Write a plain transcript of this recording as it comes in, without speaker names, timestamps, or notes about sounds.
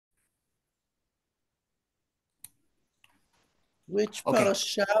Which Okay,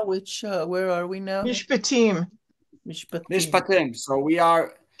 parasha? Where are we now? Mishpatim. Mishpatim. Mishpatim. So we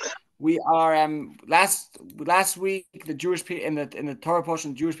are last week the Jewish people in the Torah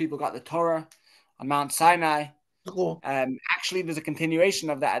portion, the Jewish people got the Torah on Mount Sinai. Go. Actually, there's a continuation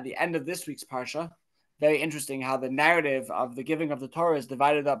of that at the end of this week's parsha. Very interesting how the narrative of the giving of the Torah is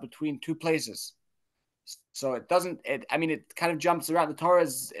divided up between two places. So it doesn't. It kind of jumps around. The Torah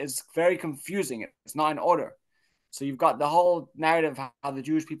is very confusing. It's not in order. So you've got the whole narrative how the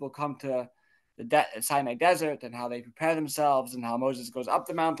Jewish people come to the Sinai desert and how they prepare themselves and how Moses goes up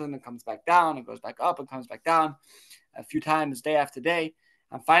the mountain and comes back down and goes back up and comes back down a few times day after day.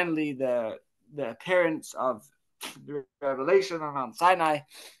 And finally, the appearance of the revelation on Mount Sinai,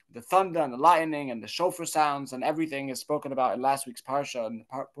 the thunder and the lightning and the shofar sounds and everything is spoken about in last week's parsha and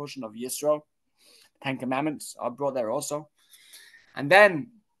the portion of Yisro. Ten Commandments are brought there also. And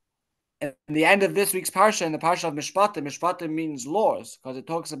then in the end of this week's parsha, in the parsha of Mishpatim, Mishpatim means laws because it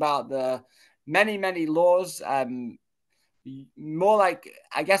talks about the many, many laws. More like,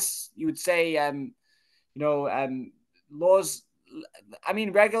 I guess you would say, laws. I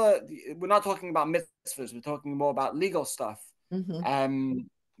mean, regular. We're not talking about mitzvahs. We're talking more about legal stuff. Mm-hmm. Um,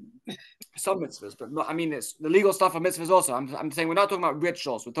 some mitzvahs, but not, I mean, it's the legal stuff of mitzvahs also. I'm saying we're not talking about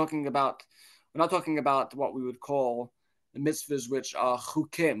rituals. We're not talking about what we would call the mitzvahs, which are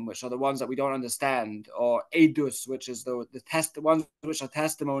chukim, which are the ones that we don't understand, or edus, which is the ones which are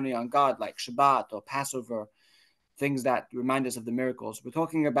testimony on God, like Shabbat or Passover, things that remind us of the miracles. We're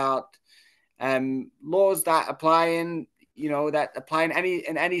talking about laws that apply in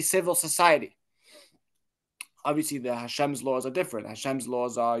any civil society. Obviously, the Hashem's laws are different. Hashem's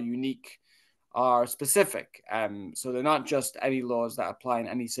laws are unique, are specific. So they're not just any laws that apply in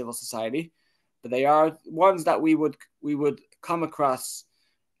any civil society, but they are ones that we would come across.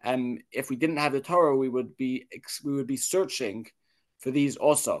 If we didn't have the Torah, we would be searching for these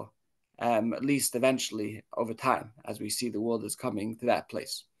also, at least eventually over time, as we see the world is coming to that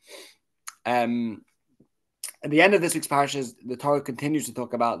place. At the end of this week's parashas, the Torah continues to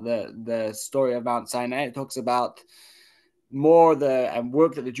talk about the story of Mount Sinai. It talks about more the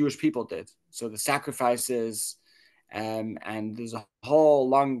work that the Jewish people did. So the sacrifices, and there's a whole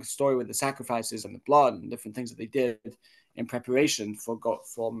long story with the sacrifices and the blood and different things that they did in preparation for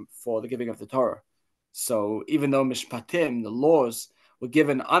the giving of the Torah. So even though Mishpatim, the laws, were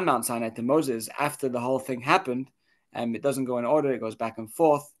given on Mount Sinai to Moses after the whole thing happened, it doesn't go in order; it goes back and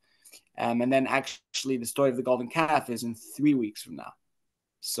forth. And then actually, the story of the golden calf is in 3 weeks from now.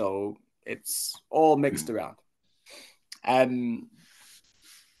 So it's all mixed around. Ein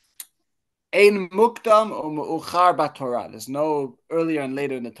mukdam or mu'uchar b'Torah. There's no earlier and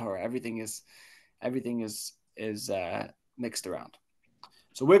later in the Torah. Everything is mixed around.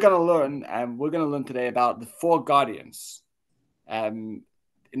 So we're gonna learn today about the four guardians. In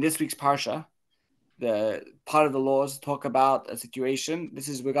this week's parsha, the part of the laws talk about a situation.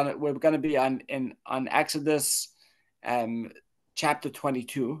 We're gonna be on Exodus, chapter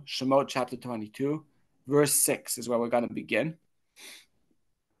 22, Shemot chapter 22, verse 6 is where we're gonna begin.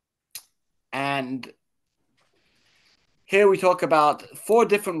 And here we talk about four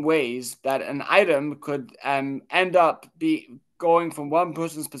different ways that an item could end up going from one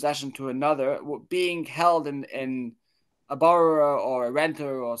person's possession to another, being held in a borrower or a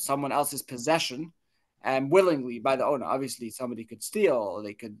renter or someone else's possession, willingly by the owner. Obviously, somebody could steal, or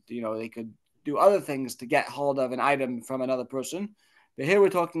they could do other things to get hold of an item from another person. But here we're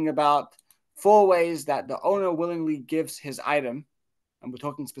talking about four ways that the owner willingly gives his item, and we're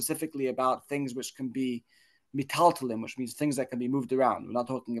talking specifically about things which can be mitaltalim, which means things that can be moved around. We're not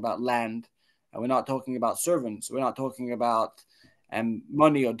talking about land, and we're not talking about servants. We're not talking about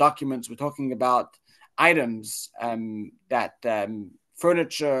money or documents. We're talking about items, that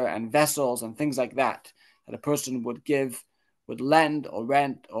furniture and vessels and things like that a person would lend or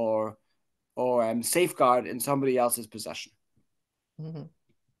rent or safeguard in somebody else's possession. Mm-hmm.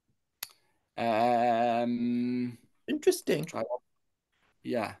 Let's Interesting. try that.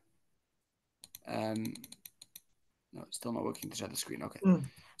 Yeah. No, it's still not working to share the screen. Okay.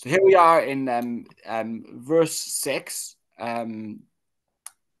 So here we are in verse 6.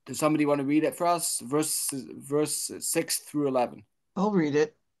 Does somebody want to read it for us? Verse 6 through 11. I'll read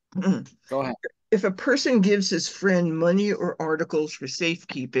it. Go ahead. If a person gives his friend money or articles for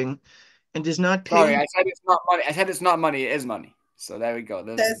safekeeping and does not Sorry, pay I said it's not money. I said it's not money. It is money. So there we go.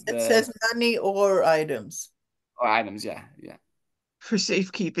 It says money or items. Or items. Yeah, yeah. for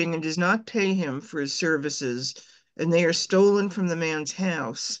safekeeping and does not pay him for his services, and they are stolen from the man's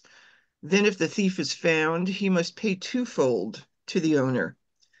house, then if the thief is found, he must pay twofold to the owner.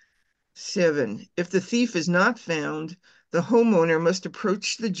 7. If the thief is not found, the homeowner must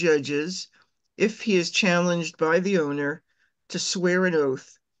approach the judges, if he is challenged by the owner, to swear an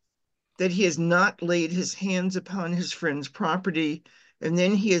oath that he has not laid his hands upon his friend's property, and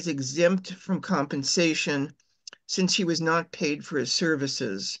then he is exempt from compensation since he was not paid for his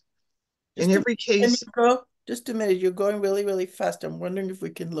services. In Just a every case, minute, just a minute. You're going really, really fast. I'm wondering if we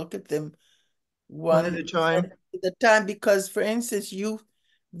can look at them one at one a time. at a time, because, for instance,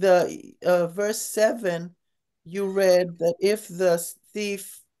 the verse 7, you read that if the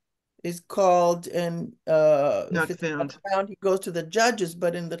thief is called and if Not it's not found. found, he goes to the judges.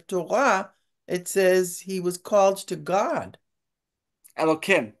 But in the Torah, it says he was called to God.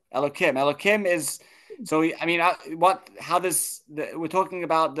 Elokim is so. I mean, what? How does we're talking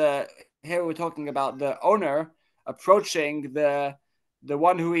about the here? We're talking about the owner approaching the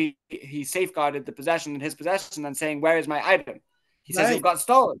one who he safeguarded the possession in his possession and saying, "Where is my item?" He says it Right. got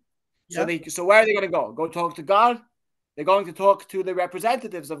stolen. Yeah. So where are they going to go? Go talk to God? They're going to talk to the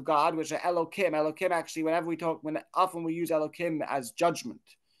representatives of God, which are Elokim. Elokim actually, when often we use Elokim as judgment,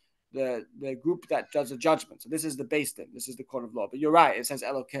 the group that does the judgment. So this is the base thing. This is the court of law. But you're right. It says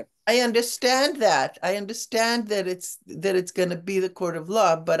Elokim. I understand that. I understand that it's going to be the court of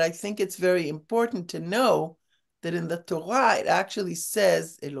law, but I think it's very important to know that in the Torah it actually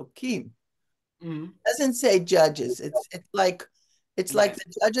says Elohim. Mm-hmm. It doesn't say judges. It's like Right.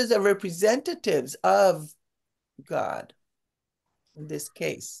 the judges are representatives of God in this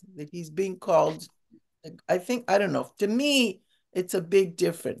case. That he's being called. I don't know. To me, it's a big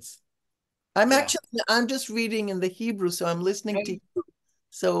difference. Yeah. I'm just reading in the Hebrew, so I'm listening to Okay. you.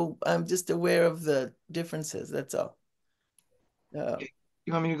 So I'm just aware of the differences. That's all. Uh,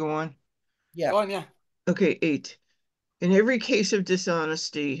 You want me to go on? yeah, Go on. Yeah. Okay, 8. In every case of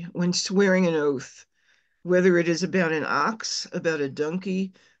dishonesty, when swearing an oath, whether it is about an ox, about a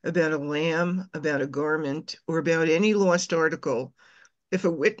donkey, about a lamb, about a garment, or about any lost article, if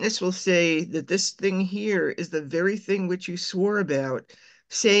a witness will say that this thing here is the very thing which you swore about,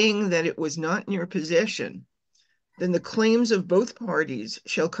 saying that it was not in your possession, then the claims of both parties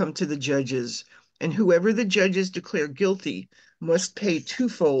shall come to the judges, and whoever the judges declare guilty must pay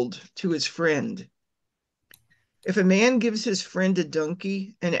twofold to his friend. If a man gives his friend a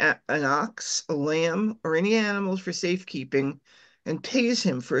donkey, an ox, a lamb, or any animals for safekeeping, and pays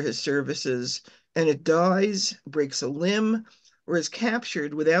him for his services, and it dies, breaks a limb, or is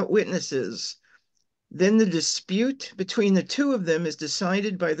captured without witnesses, then the dispute between the two of them is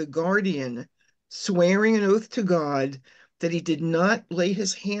decided by the guardian, swearing an oath to God that he did not lay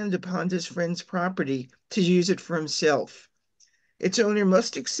his hand upon his friend's property to use it for himself. Its owner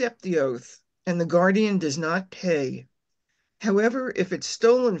must accept the oath, and the guardian does not pay. However, if it's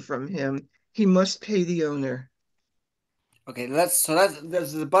stolen from him, he must pay the owner. Okay. There's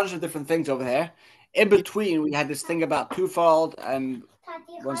a bunch of different things over here. In between, we had this thing about twofold and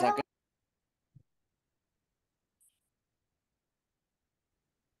one second.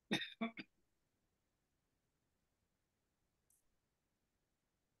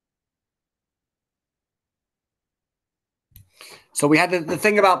 So we had the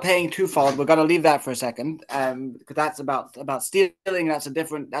thing about paying twofold. We're gonna leave that for a second, because that's about stealing.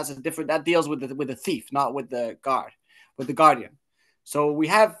 That deals with the thief, not with the guardian. So we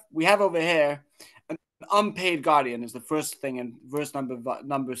have over here an unpaid guardian is the first thing in verse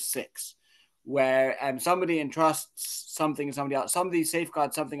number 6, where somebody entrusts something to somebody else, somebody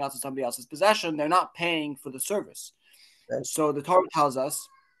safeguards something else in somebody else's possession. They're not paying for the service. right. So the Torah tells us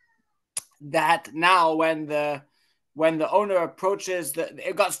that now when the owner approaches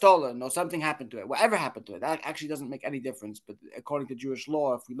it got stolen or something happened to it, whatever happened to it, that actually doesn't make any difference. But according to Jewish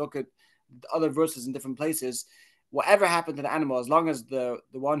law, if we look at other verses in different places, whatever happened to the animal, as long as the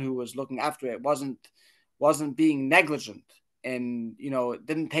one who was looking after it wasn't being negligent and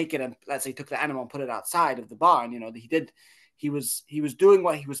didn't take it and, let's say, took the animal and put it outside of the barn, he was doing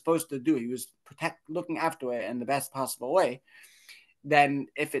what he was supposed to do. He was looking after it in the best possible way. Then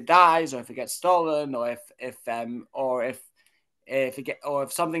if it dies, or if it gets stolen, or if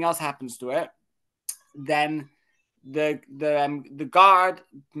something else happens to it, then the guard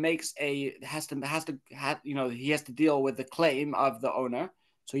he has to deal with the claim of the owner.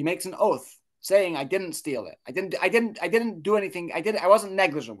 So he makes an oath saying, "I didn't steal it. I didn't do anything. I wasn't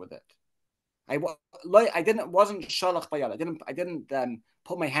negligent with it. I didn't wasn't shalach bayad. I didn't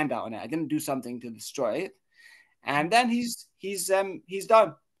put my hand out on it. I didn't do something to destroy it." And then he's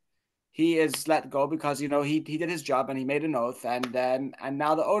done. He is let go because he did his job and he made an oath, and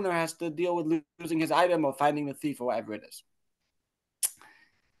now the owner has to deal with losing his item or finding the thief or whatever it is.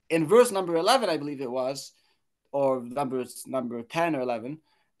 In verse number 11, I believe it was, or number 10 or 11,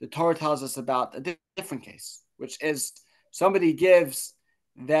 the Torah tells us about a different case, which is somebody gives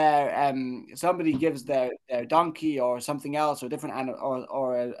their donkey or something else or different animal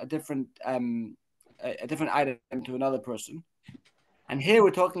or a different item to another person. And here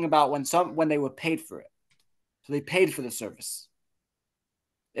we're talking about when they were paid for it. So they paid for the service.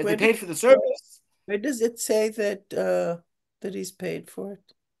 If they Where, do, paid for the service, where does it say that that he's paid for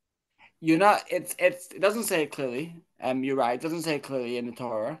it? you're not. It doesn't say it clearly. You're right. It doesn't say it clearly in the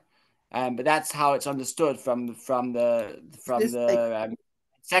Torah. But that's how it's understood Is this like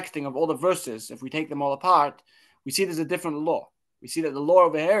secting of all the verses. If we take them all apart, we see there's a different law. We see that the law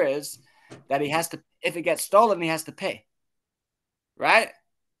over here is that he has to, if it gets stolen, he has to pay. Right?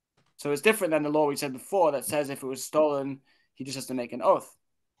 So it's different than the law we said before that says if it was stolen, he just has to make an oath,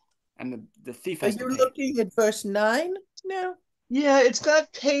 and the thief are has to you pay. looking at verse 9 now? Yeah, it's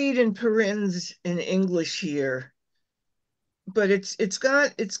got paid in parens in English here, but it's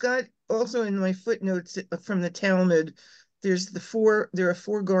got also in my footnotes from the Talmud, there are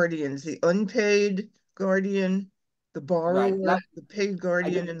four guardians: the unpaid guardian, the Right. borrower, the paid I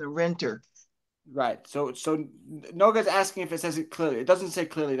guardian, get, and the renter. right. So Noga's asking if it says it clearly. It doesn't say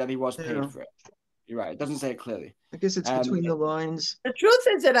clearly that he was paid Yeah, for it. You're right. It doesn't say it clearly. I guess it's Um, between the lines. The truth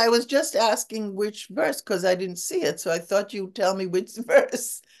is that I was just asking which verse because I didn't see it. So I thought you'd tell me which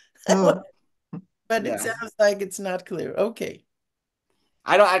verse. Oh, But it yeah. sounds like it's not clear. Okay.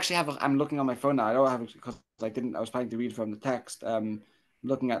 I don't actually have. I'm looking on my phone now. I don't have it because I didn't. I was planning to read from the text.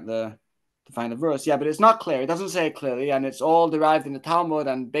 Looking at the to find the verse. Yeah, but it's not clear. It doesn't say it clearly, and it's all derived in the Talmud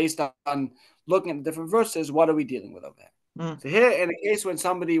and based on looking at the different verses. What are we dealing with over there? mm, So here, in a case when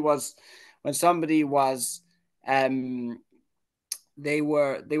somebody was, they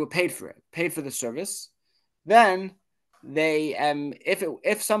were paid for it, paid for the service, then they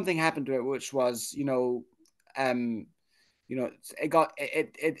if something happened to it, which was um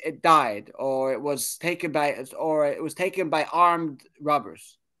it died or it was taken by armed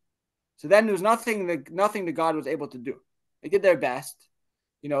robbers. So then there was nothing the God was able to do. They did their best.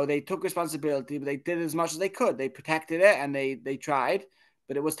 They took responsibility, but they did as much as they could. They protected it and they tried,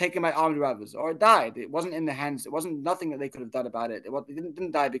 but it was taken by armed robbers or it died. It wasn't in the hands. It wasn't nothing that they could have done about it. It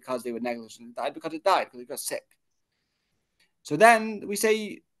didn't die because they were negligent. It died because they got sick. So then we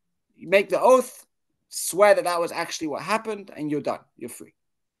say, you make the oath, swear that that was actually what happened, and you're done. You're free.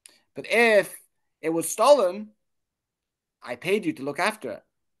 But if it was stolen, I paid you to look after it,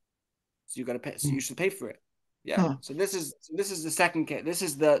 so you got to pay. So you should pay for it. Yeah. huh, So this is the second case. This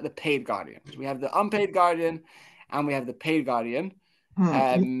is the paid guardian. So we have the unpaid guardian, and we have the paid guardian. hmm.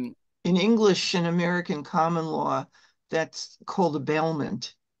 Um. In English and American common law, that's called a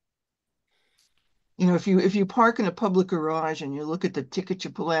bailment. If you park in a public garage and you look at the ticket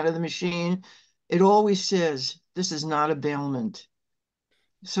you pull out of the machine, it always says this is not a bailment.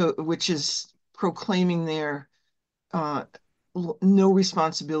 So, which is proclaiming their uh, no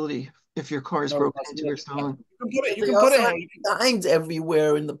responsibility if your car is No broken into or responsibility. Yeah. stolen. You can put it. But You they can put also it have here. signs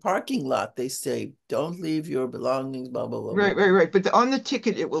everywhere in the parking lot. They say, don't leave your belongings, blah, blah, blah, blah. Right, right, right. But on the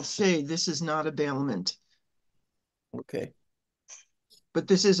ticket, it will say this is not a bailment, Okay. but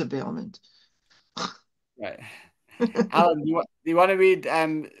this is a bailment. Right. Alan, do you want to read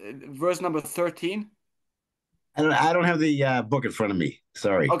verse number 13? I don't have the book in front of me.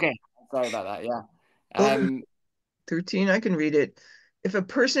 Sorry. Okay. Sorry about that. Yeah. Oh, Um. 13, I can read it. If a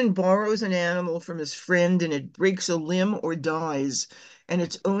person borrows an animal from his friend and it breaks a limb or dies, and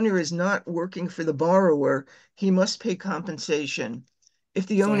its owner is not working for the borrower, he must pay compensation. If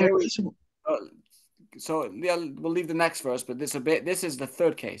the So owner here we. is Uh, so yeah, we'll leave the next verse, but this is the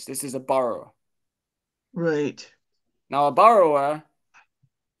third case. This is a borrower. right, Now a borrower,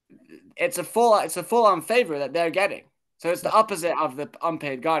 it's a full on favor that they're getting. So it's the opposite of the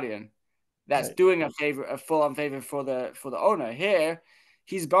unpaid guardian that's Right. doing a full on favor for the owner. Here,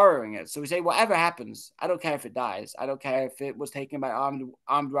 he's borrowing it. So we say whatever happens, I don't care if it dies. I don't care if it was taken by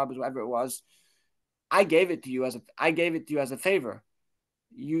armed robbers, whatever it was. I gave it to you as a favor.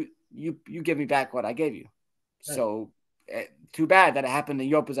 You give me back what I gave you. Right. So too bad that it happened in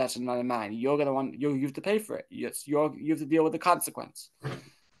your possession, not in mine. You're gonna want you have to pay for it. You have to deal with the consequence.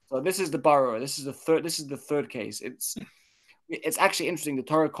 So this is the borrower. This is the third case. It's actually interesting. The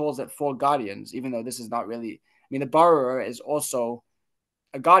Torah calls it four guardians, even though this is not really. I mean, the borrower is also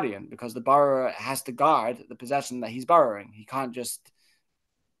a guardian because the borrower has to guard the possession that he's borrowing. He can't just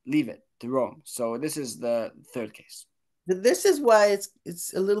leave it to roam. So this is the third case. This is why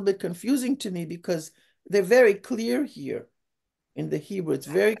it's a little bit confusing to me because they're very clear here in the Hebrew. It's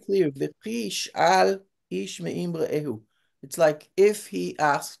very clear. V'chish al ish me'imra ehu. It's like if he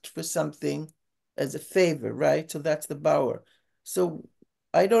asked for something as a favor, right? So that's the borrower. So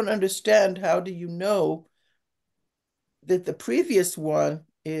I don't understand. How do you know that the previous one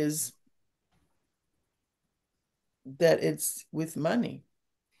is that it's with money.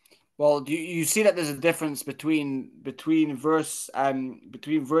 Well, you see that there's a difference between verse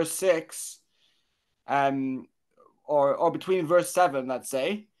 6 or between verse 7, let's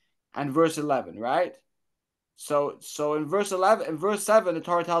say, and verse 11, right? So in verse 7, the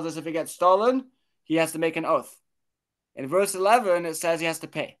Torah tells us if it gets stolen, he has to make an oath. In verse 11, it says he has to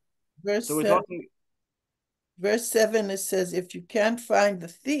pay. Verse So we're 7, talking. verse 7, it says, if you can't find the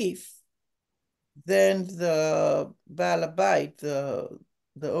thief, then the balabite, the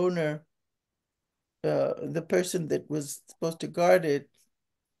owner, the person that was supposed to guard it,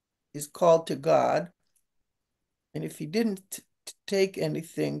 is called to God. And if he didn't take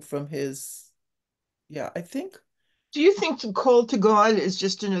anything from his, yeah, I think. Do you think the call to God is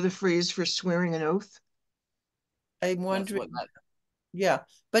just another phrase for swearing an oath? I'm That's what wondering, that. yeah.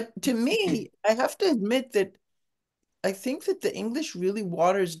 But to me, I have to admit that I think that the English really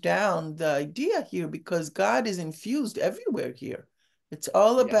waters down the idea here because God is infused everywhere here. It's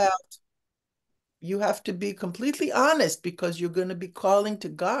all Yeah. about you have to be completely honest because you're going to be calling to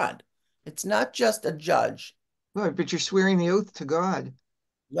God. It's not just a judge. Right, but you're swearing the oath to God.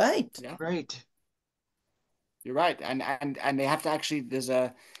 Right. Yeah. Right. You're right, and they have to actually.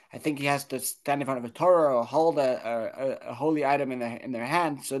 I think he has to stand in front of a Torah or hold a holy item in their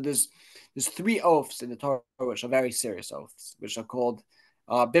hand. So there's 3 oaths in the Torah which are very serious oaths, which are called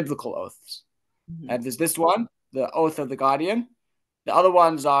biblical oaths. Mhm. And there's this one, the oath of the guardian. The other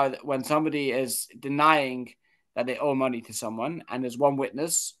ones are when somebody is denying that they owe money to someone, and there's one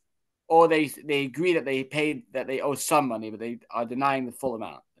witness, or they agree that they owe some money, but they are denying the full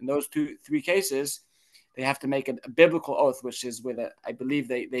amount. In those 3 cases, they have to make a biblical oath, which is with a. I believe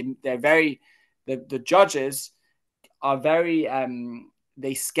they're very. The judges are very.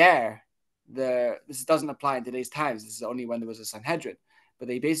 They scare the. This doesn't apply in today's times. This is only when there was a Sanhedrin, but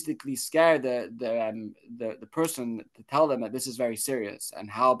they basically scare the person to tell them that this is very serious and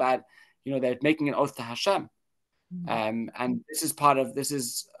how bad. They're making an oath to Hashem, and this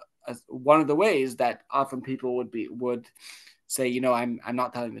is one of the ways that often people would say, I'm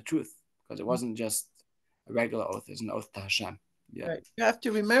not telling the truth because it wasn't just a regular oath; it's an oath to Hashem. Yeah, Right. You have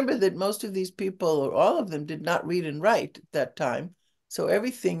to remember that most of these people, or all of them, did not read and write at that time. So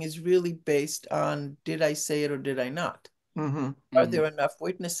everything is really based on did I say it or did I not? Mm-hmm. Are there enough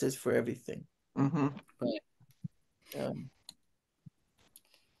witnesses for everything? Mm-hmm. right. Um,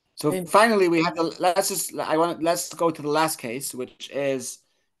 So and finally, we have let's go to the last case, which is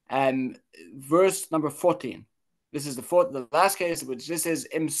verse number 14. This is the last case, which this is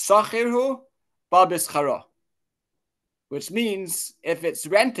imsachirhu babischaro, which means if it's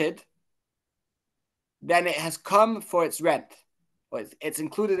rented, then it has come for its rent, or it's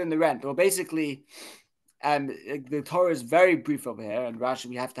included in the rent. Well, basically, the Torah is very brief over here, and Rashi,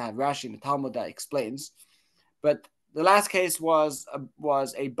 we have to have Rashi in the Talmud that explains. But the last case was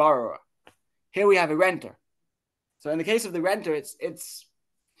a borrower. Here we have a renter. So in the case of the renter, it's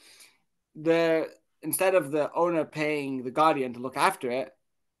the instead of the owner paying the guardian to look after it,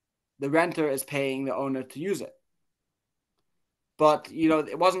 the renter is paying the owner to use it. But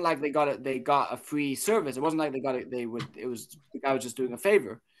it wasn't like they got a free service. It wasn't like they got it. It was the guy was just doing a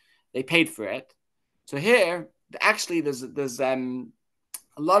favor. They paid for it. So here, actually, there's a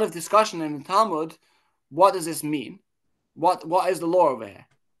lot of discussion in the Talmud. What does this mean? What is the law over here?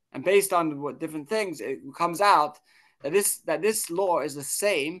 And based on what different things, it comes out that this law is the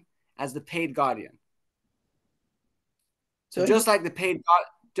same as the paid guardian. So just like the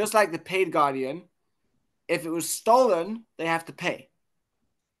paid guardian, if it was stolen, they have to pay.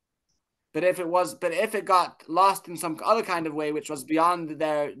 But if it got lost in some other kind of way, which was beyond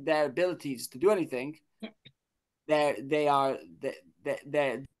their abilities to do anything, they're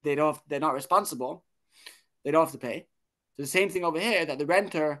not responsible. They don't have to pay. So the same thing over here that the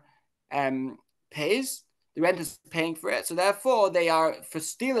renter pays. The renter is paying for it, so therefore they are for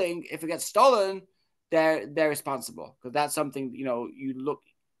stealing. If it gets stolen, they're responsible because that's something you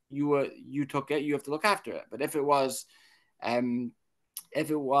took it. You have to look after it. But if it was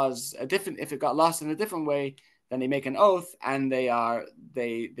if it got lost in a different way, then they make an oath and they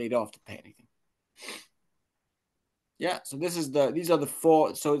don't have to pay anything. Yeah. So these are the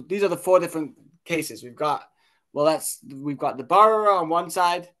 4 different cases we've got. Well, we've got the borrower on one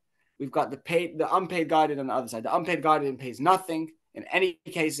side, we've got the unpaid guardian on the other side. The unpaid guardian pays nothing in any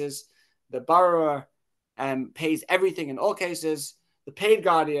cases. The borrower pays everything in all cases. The paid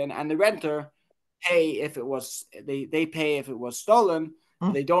guardian and the renter pay if it was they pay if it was stolen.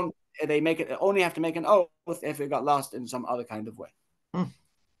 But they don't. They only have to make an oath if it got lost in some other kind of way.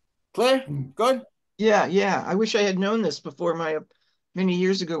 Clear? Good. Yeah. I wish I had known this before many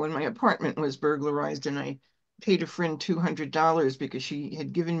years ago when my apartment was burglarized and I paid a friend $200 because she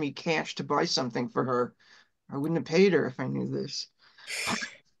had given me cash to buy something for her. I wouldn't have paid her if I knew this.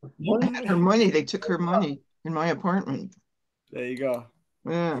 Her money, they took her money in my apartment. There you go.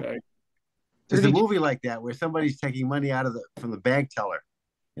 Yeah. Very. There's a 32. movie like that where somebody's taking money out of from the bank teller,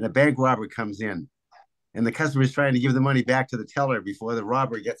 and a bank robber comes in, and the customer's trying to give the money back to the teller before the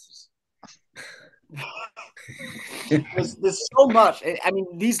robber gets it. There's so much. I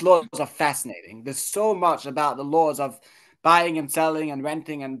mean, these laws are fascinating. There's so much about the laws of buying and selling and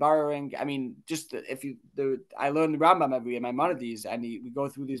renting and borrowing. I mean, just if you, I learn the Rambam every year, Maimonides, and we go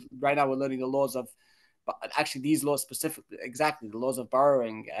through these. Right now, we're learning the laws of, actually, these laws specifically, exactly the laws of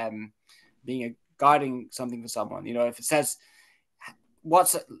borrowing, being guarding something for someone. You know, if it says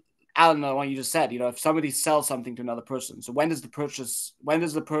what's Alan, the one you just said, you know, if somebody sells something to another person, so when does the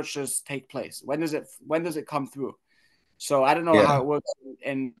purchase take place? When does it come through? So I don't know how Yeah. it works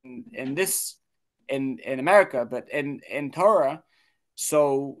in this in America, but in Torah,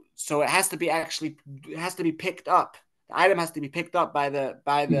 so it has to be picked up. The item has to be picked up by the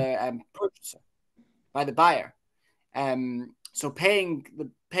purchaser, by the buyer. So paying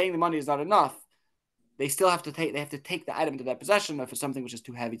the money is not enough. They have to take the item to their possession. Or if it's something which is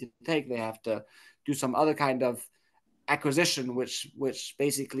too heavy to take, they have to do some other kind of acquisition, which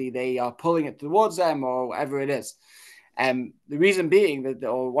basically they are pulling it towards them or whatever it is. The reason being that,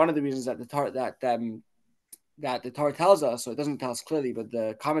 or one of the reasons that the Torah tells us, so it doesn't tell us clearly, but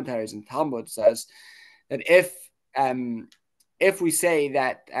the commentaries in Talmud says that if we say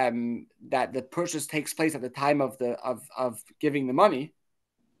that that the purchase takes place at the time of giving the money,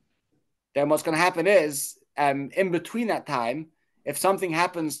 then what's going to happen is in between that time, if something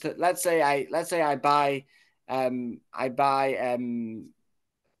happens to, let's say I buy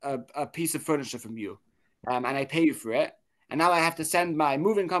a piece of furniture from you, and I pay you for it, and now I have to send my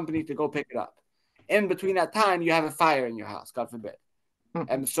moving company to go pick it up. In between that time, you have a fire in your house, God forbid.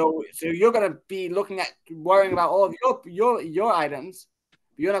 So you're going to be worrying about all of your items,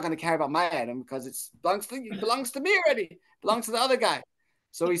 but you're not going to care about my item because it belongs to me already. It belongs to the other guy.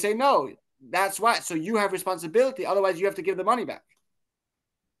 So we say no. That's why. So you have responsibility. Otherwise, you have to give the money back.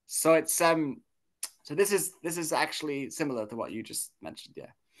 So it's So this is actually similar to what you just mentioned. Yeah.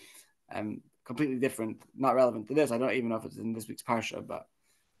 Completely different, not relevant to this. I don't even know if it's in this week's parsha, but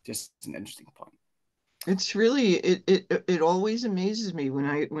just an interesting point. It's really it always amazes me when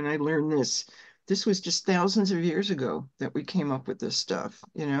I learn this. This was just thousands of years ago that we came up with this stuff.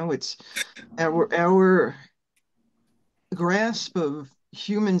 You know, it's our grasp of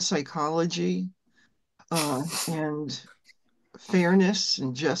human psychology and fairness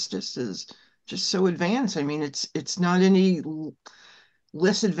and justice is just so advanced. I mean, it's not any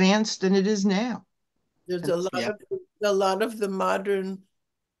less advanced than it is now. There's And Yeah. a lot of the modern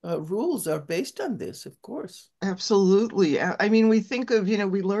rules are based on this, of course. absolutely. I mean, we think of, I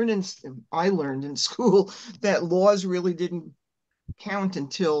learned in school that laws really didn't count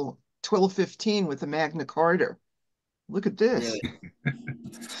until 1215 with the Magna Carta. Look at this. Really.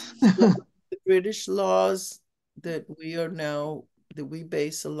 The British laws that we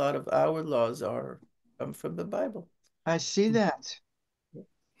base a lot of our laws are come from the Bible. I see that.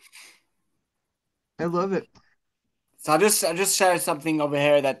 I love it. So I just share something over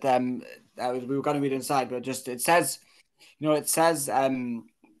here that we were going to read inside, but just it says, that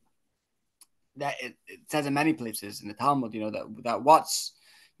it says in many places in the Talmud,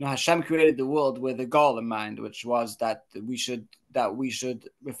 Hashem created the world with a goal in mind, which was that we should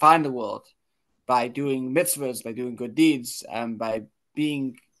refine the world by doing mitzvahs, by doing good deeds, and by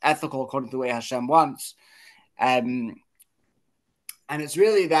being ethical according to the way Hashem wants. And it's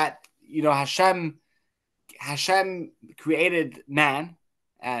really that Hashem created man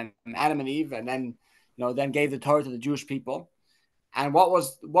and Adam and Eve, and then gave the Torah to the Jewish people. And what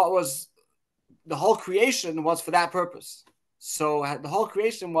was the whole creation was for that purpose. So the whole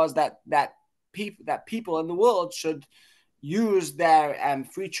creation was that people in the world should use their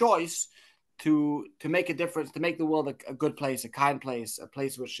free choice to make a difference, to make the world a good place, a kind place, a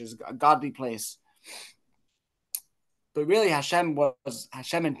place which is a godly place. But really, Hashem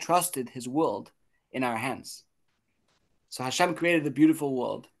entrusted His world in our hands. So Hashem created the beautiful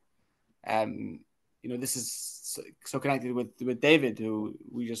world. This is so connected with David, who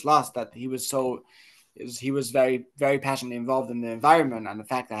we just lost. That he was very, very passionately involved in the environment and the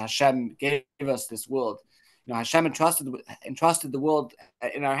fact that Hashem gave us this world. Hashem entrusted the world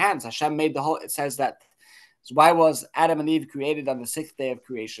in our hands. Hashem made the whole. It says that. So why was Adam and Eve created on the sixth day of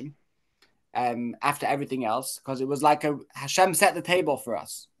creation? After everything else, because it was like Hashem set the table for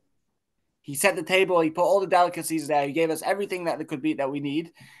us. He set the table. He put all the delicacies there. He gave us everything that could be that we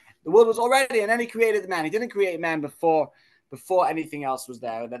need. The world was already, and then he created man. He didn't create man before anything else was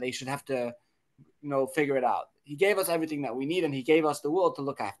there that they should have to, figure it out. He gave us everything that we need, and he gave us the world to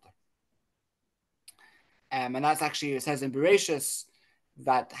look after. And that's actually, it says in Bereshis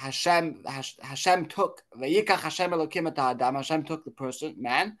that Hashem took Vayikach Hashem Elokim et Adam. Hashem took the person,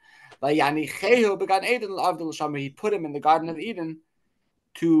 man. Vayanichehu began Eden l'avdil l'shamar. He put him in the Garden of Eden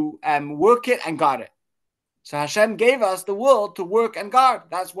to work it and guard it. So Hashem gave us the world to work and guard.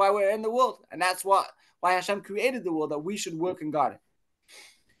 That's why we're in the world, and that's why Hashem created the world, that we should work and guard it.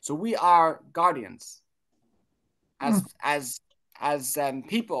 So we are guardians as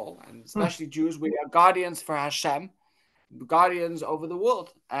people, and especially Jews. We are guardians for Hashem, guardians over the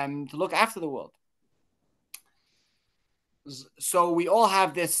world, and to look after the world. So we all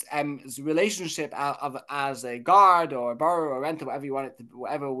have this relationship of as a guard or a borrower or renter, whatever you want it to,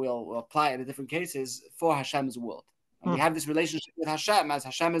 whatever we'll apply in the different cases for Hashem's world. And we have this relationship with Hashem as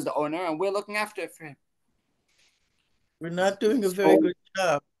Hashem is the owner, and we're looking after it for him. We're not doing a very good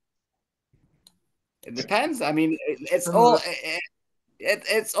job. It depends. I mean, it's all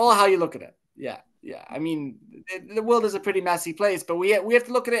how you look at it. Yeah. I mean, the world is a pretty messy place, but we have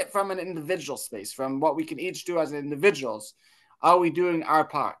to look at it from an individual space, from what we can each do as individuals. Are we doing our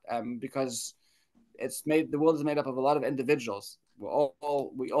part? Because the world is made up of a lot of individuals. We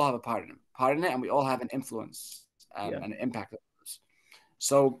all have a part in it, and we all have an influence and an impact on others.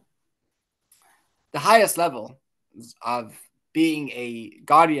 So the highest level of being a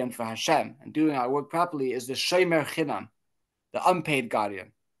guardian for Hashem and doing our work properly is the shomer chinam, the unpaid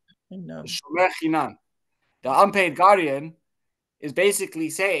guardian. The shomer chinam, the unpaid guardian, is basically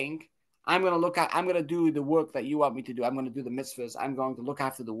saying, I'm going to do the work that you want me to do. I'm going to do the mitzvahs. I'm going to look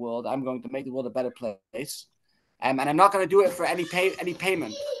after the world. I'm going to make the world a better place. And I'm not going to do it for any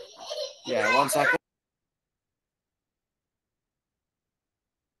payment. Yeah, 1 second.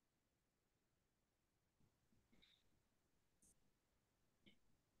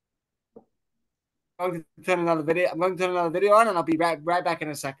 I'm going to turn another video on, and I'll be right back in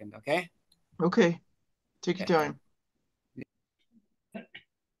a second, okay? Okay. Take your time.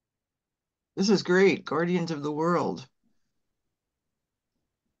 This is great. Guardians of the world.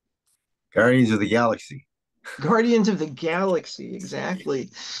 Guardians of the Galaxy. Guardians of the Galaxy, exactly.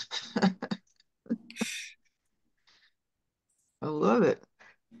 I love it.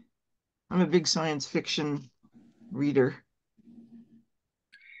 I'm a big science fiction reader.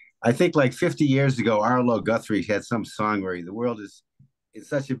 I think like 50 years ago, Arlo Guthrie had some song where the world is in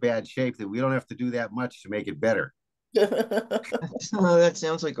such a bad shape that we don't have to do that much to make it better. Oh, that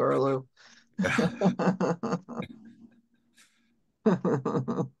sounds like Arlo.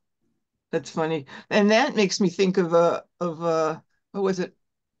 That's funny. And that makes me think of what was it?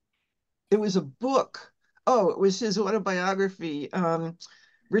 It was a book. Oh, it was his autobiography.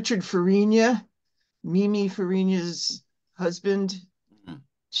 Richard Farina, Mimi Farina's husband.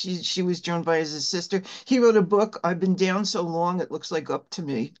 She was joined by his sister. He wrote a book. I've been down so long it looks like up to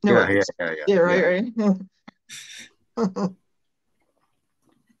me. No, yeah, right.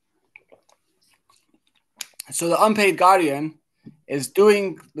 So the unpaid guardian is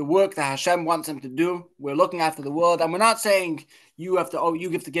doing the work that Hashem wants him to do. We're looking after the world, and we're not saying you have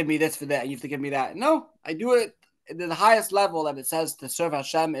to give me this for that, you have to give me that. No, I do it at the highest level that it says to serve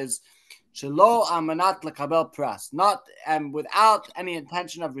Hashem is Shelo amanat lekabel pras, not without any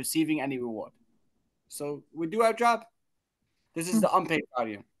intention of receiving any reward. So we do our job. This is the unpaid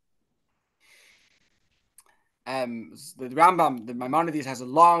guardian. The Rambam, the Maimonides, has a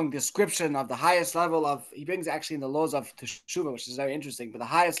long description of the highest level of. He brings actually in the laws of Teshuvah, which is very interesting. But the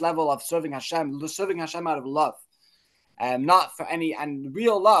highest level of serving Hashem out of love, not for any. And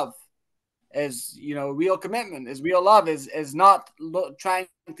real love is, real commitment. Is real love is not trying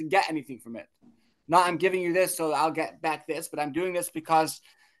to get anything from it. Not I'm giving you this so I'll get back this, but I'm doing this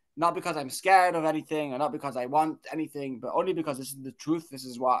not because I'm scared of anything or not because I want anything, but only because this is the truth. This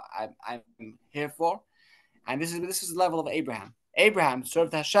is what I'm here for. And this is the level of Abraham. Abraham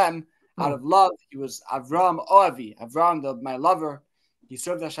served Hashem out of love. He was Avram Oavi, Avram, my lover. He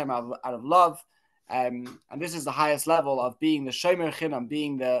served Hashem out of love. And this is the highest level of being the Shomer Chinam,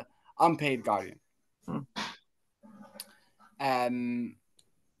 being the unpaid guardian.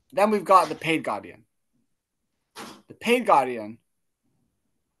 Then we've got the paid guardian. The paid guardian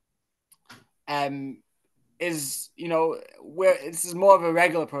is, where this is more of a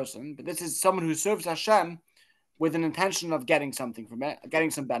regular person, but this is someone who serves Hashem with an intention of getting something from it, getting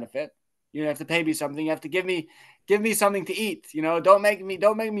some benefit. You have to pay me something. You have to give me something to eat. Don't make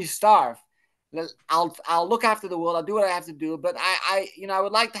me starve. I'll look after the world. I'll do what I have to do, but I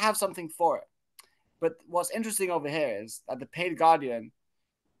would like to have something for it. But what's interesting over here is that the paid guardian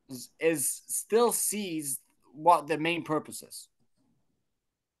is still sees what the main purpose is.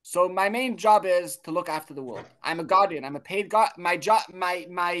 So my main job is to look after the world. I'm a guardian. I'm a paid guard. My job, my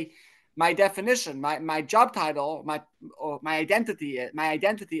definition, my job title, my identity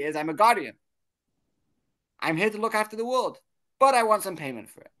is I'm a guardian. I'm here to look after the world, but I want some payment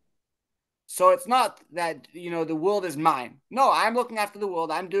for it. So it's not that the world is mine. No, I'm looking after the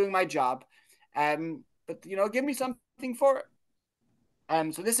world. I'm doing my job, but give me something for it.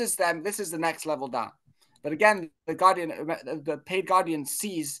 So this is the next level down. But again, the paid guardian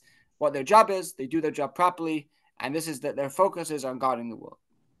sees what their job is. They do their job properly, and this is that their focus is on guarding the world.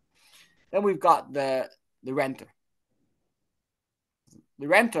 Then we've got the renter. The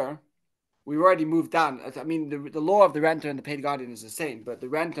renter, we've already moved down. I mean, the law of the renter and the paid guardian is the same, but the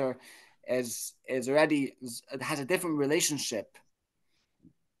renter has a different relationship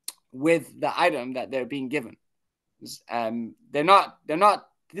with the item that they're being given. They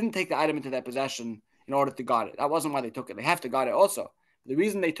didn't take the item into their possession in order to guard it. That wasn't why they took it. They have to guard it also. The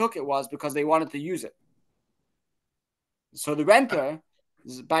reason they took it was because they wanted to use it. So the renter,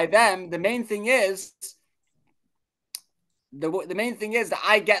 by them, the main thing is that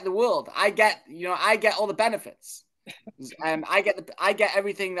I get the world. I get all the benefits. I get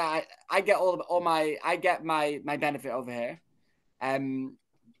everything that I get I get my benefit over here.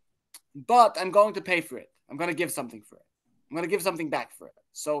 But I'm going to pay for it. I'm going to give something for it. I'm going to give something back for it.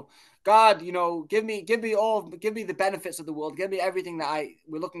 So God, give me the benefits of the world. Give me everything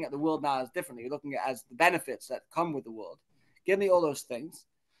we're looking at the world now as differently. We're looking at as the benefits that come with the world. Give me all those things.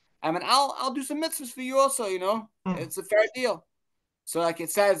 And I'll do some mitzvahs for you also, It's a fair deal. So like it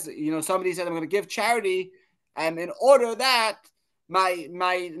says, somebody said I'm going to give charity in order that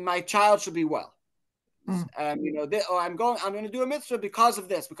my child should be well. I'm going to do a mitzvah because of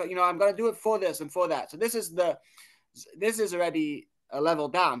this, because I'm going to do it for this and for that. So this is already a level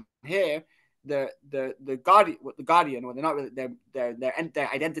down here. The guardian, well, they're not really their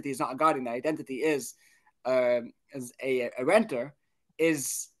identity is not a guardian. Their identity is as a renter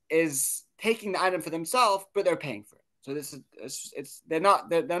is taking the item for themselves, but they're paying for it. So this is they're not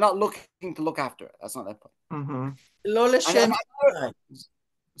looking to look after it. That's not their point. Mm-hmm. Lo l'shem shamayim.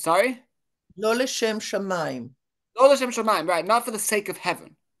 Sorry? Lo l'shem shamayim. Lo l'shem shamayim, right? Not for the sake of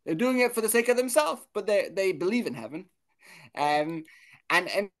heaven. They're doing it for the sake of themselves, but they believe in heaven. And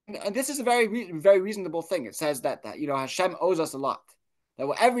this is a very very reasonable thing. It says that Hashem owes us a lot. That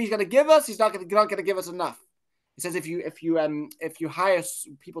whatever He's going to give us, He's not going to give us enough. It says if you hire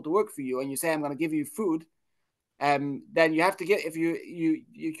people to work for you and you say I'm going to give you food, then you have to give if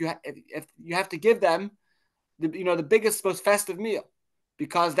you have to give them the biggest most festive meal,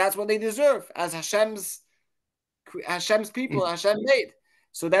 because that's what they deserve as Hashem's people, Hashem made.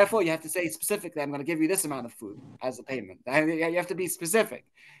 So therefore, you have to say specifically, I'm going to give you this amount of food as a payment. You have to be specific.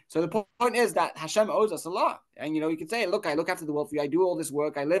 So the point is that Hashem owes us a lot. And, you can say, look, I look after the world for you. I do all this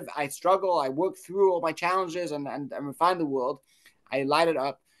work. I struggle. I work through all my challenges and refine the world. I light it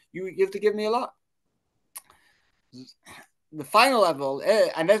up. You have to give me a lot. The final level,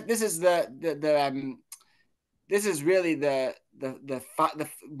 and this is this is really the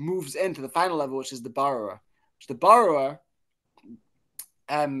moves into the final level, which is the borrower. The borrower,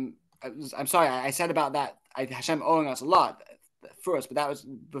 I'm sorry, I said about that Hashem owing us a lot first, but that was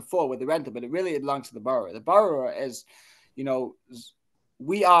before with the renter. But it really belongs to the borrower. The borrower is,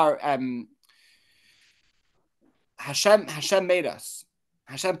 we are Hashem made us.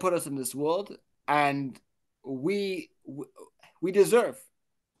 Hashem put us in this world, and we deserve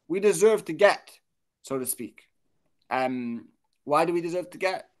to get, so to speak. Why do we deserve to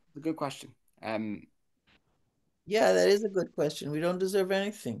get? It's a good question. Yeah, that is a good question. We don't deserve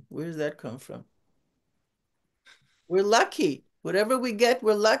anything. Where does that come from? We're lucky. Whatever we get,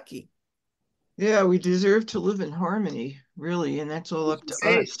 we're lucky. Yeah, we deserve to live in harmony, really, and that's all up to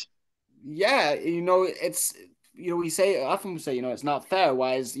us. Yeah, it's we say often it's not fair.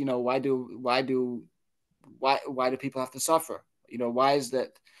 Why do people have to suffer? Why is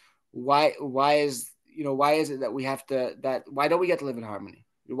that? Why is it that we have to why don't we get to live in harmony?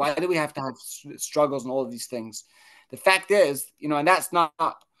 Why do we have to have struggles and all of these things? The fact is, and that's not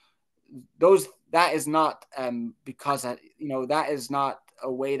that is not because that is not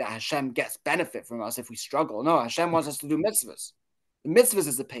a way that Hashem gets benefit from us if we struggle. No, Hashem wants us to do mitzvahs. The mitzvahs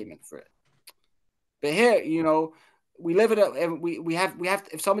is the payment for it. But here, we live in and we have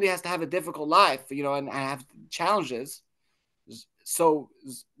if somebody has to have a difficult life, and have challenges, So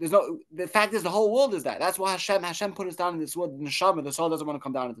there's no. The fact is, the whole world is that. That's why Hashem put us down in this world. The neshama, the soul doesn't want to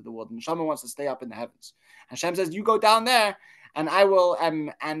come down into the world. The neshama wants to stay up in the heavens. Hashem says, "You go down there, and I will,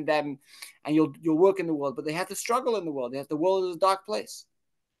 and you'll work in the world." But they have to struggle in the world. The world is a dark place.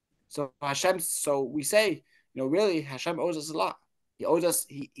 So we say, really, Hashem owes us a lot. He owes us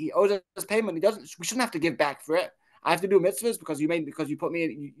payment. He doesn't. We shouldn't have to give back for it. I have to do mitzvahs because you put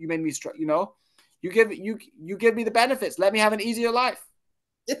me. You made me. You give me the benefits. Let me have an easier life.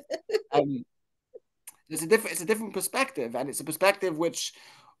 It's a different perspective, and it's a perspective which,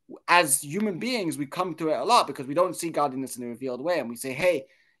 as human beings, we come to it a lot because we don't see godliness in a revealed way, and we say, "Hey,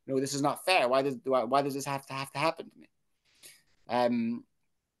 this is not fair. Why does this have to happen to me?"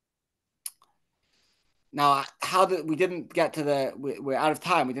 Now, we didn't get to we're out of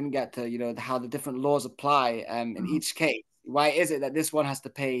time. We didn't get to how the different laws apply in each case. Why is it that this one has to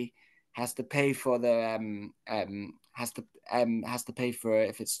pay for the has to pay for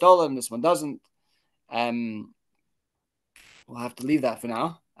if it's stolen? This one doesn't. We'll have to leave that for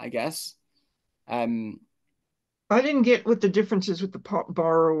now, I guess. I didn't get what the difference is with the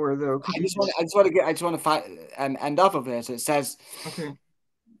borrower, though. I just want to end off of here. So it says, okay,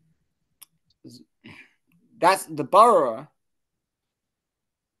 that's the borrower.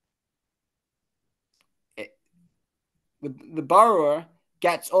 The borrower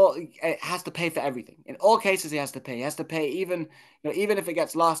has to pay for everything. In all cases, he has to pay. He has to pay even if it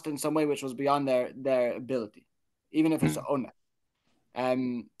gets lost in some way which was beyond their ability, even if it's owner.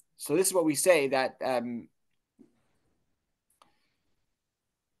 So this is what we say, that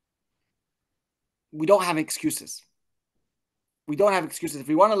we don't have excuses. We don't have excuses. If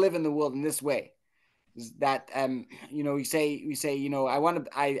we want to live in the world in this way, is that we say I want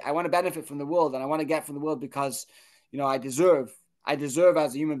to benefit from the world, and I want to get from the world because I deserve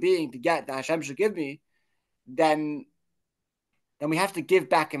as a human being to get that Hashem should give me, then we have to give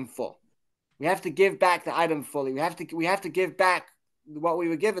back in full. We have to give back the item fully. We have to give back what we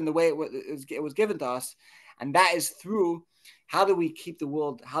were given the way it was given to us, and that is through how do we keep the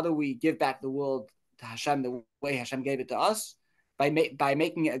world? How do we give back the world to Hashem the way Hashem gave it to us? By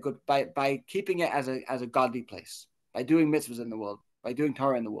making it by keeping it as a godly place, by doing mitzvahs in the world, by doing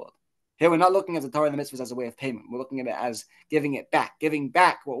Torah in the world. Here we're not looking at the Torah and the mitzvahs as a way of payment. We're looking at it as giving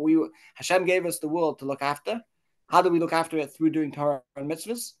back what Hashem gave us the world to look after. How do we look after it? Through doing Torah and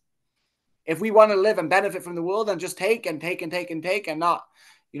mitzvahs. If we want to live and benefit from the world and just take and take and take and take and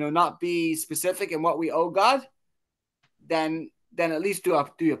not be specific in what we owe God, then at least do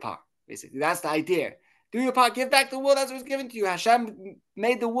your part. Basically, that's the idea. Do your part, give back the world as it was given to you. Hashem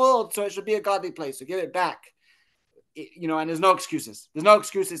made the world so it should be a godly place, so give it back. And there's no excuses. There's no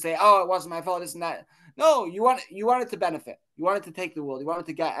excuses to say, oh, it wasn't my fault, this and that. No, you want it to benefit. You want it to take the world. You want it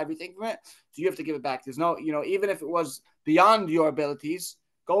to get everything from it, so you have to give it back. There's no, even if it was beyond your abilities,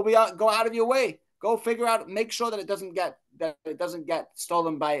 go out of your way. Go figure out, make sure that it doesn't get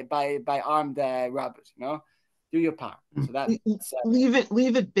stolen by armed robbers. Do your part. So that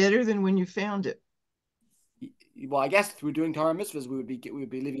leave it better than when you found it. Well, I guess through doing Torah mitzvahs, we would be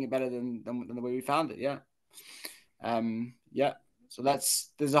leaving it better than the way we found it. Yeah. So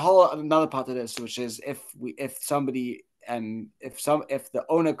there's another part of this, which is if the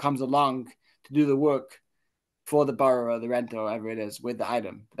owner comes along to do the work for the borrower, the renter, or whatever it is, with the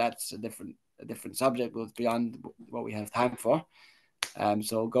item, that's a different subject. It's beyond what we have time for.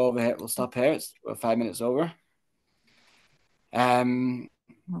 So we'll go over here. We'll stop here. We're 5 minutes over.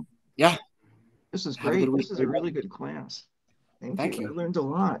 Yeah. This is great. This is a really good class. Thank you. I learned a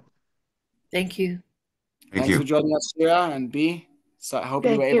lot. Thank you. Thanks for joining us, Shira and B. So I hope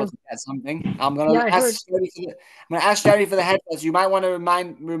you were able to get something. I'm going to ask Jerry for the headphones. You might want to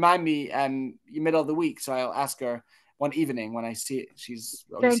remind me in the middle of the week, so I'll ask her one evening when I see it.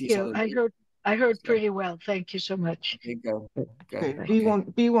 Thank you. I heard pretty well. Thank you so much. Okay, go. Okay.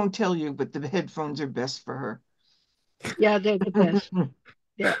 B won't tell you, but the headphones are best for her. Yeah, they're the best.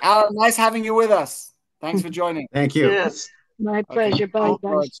 Yeah. Alan, nice having you with us. Thanks for joining. Thank you. Yes. My pleasure. Bye,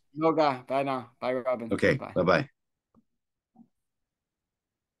 guys. Noga. Bye now. Bye, Robin. Okay. Bye-bye.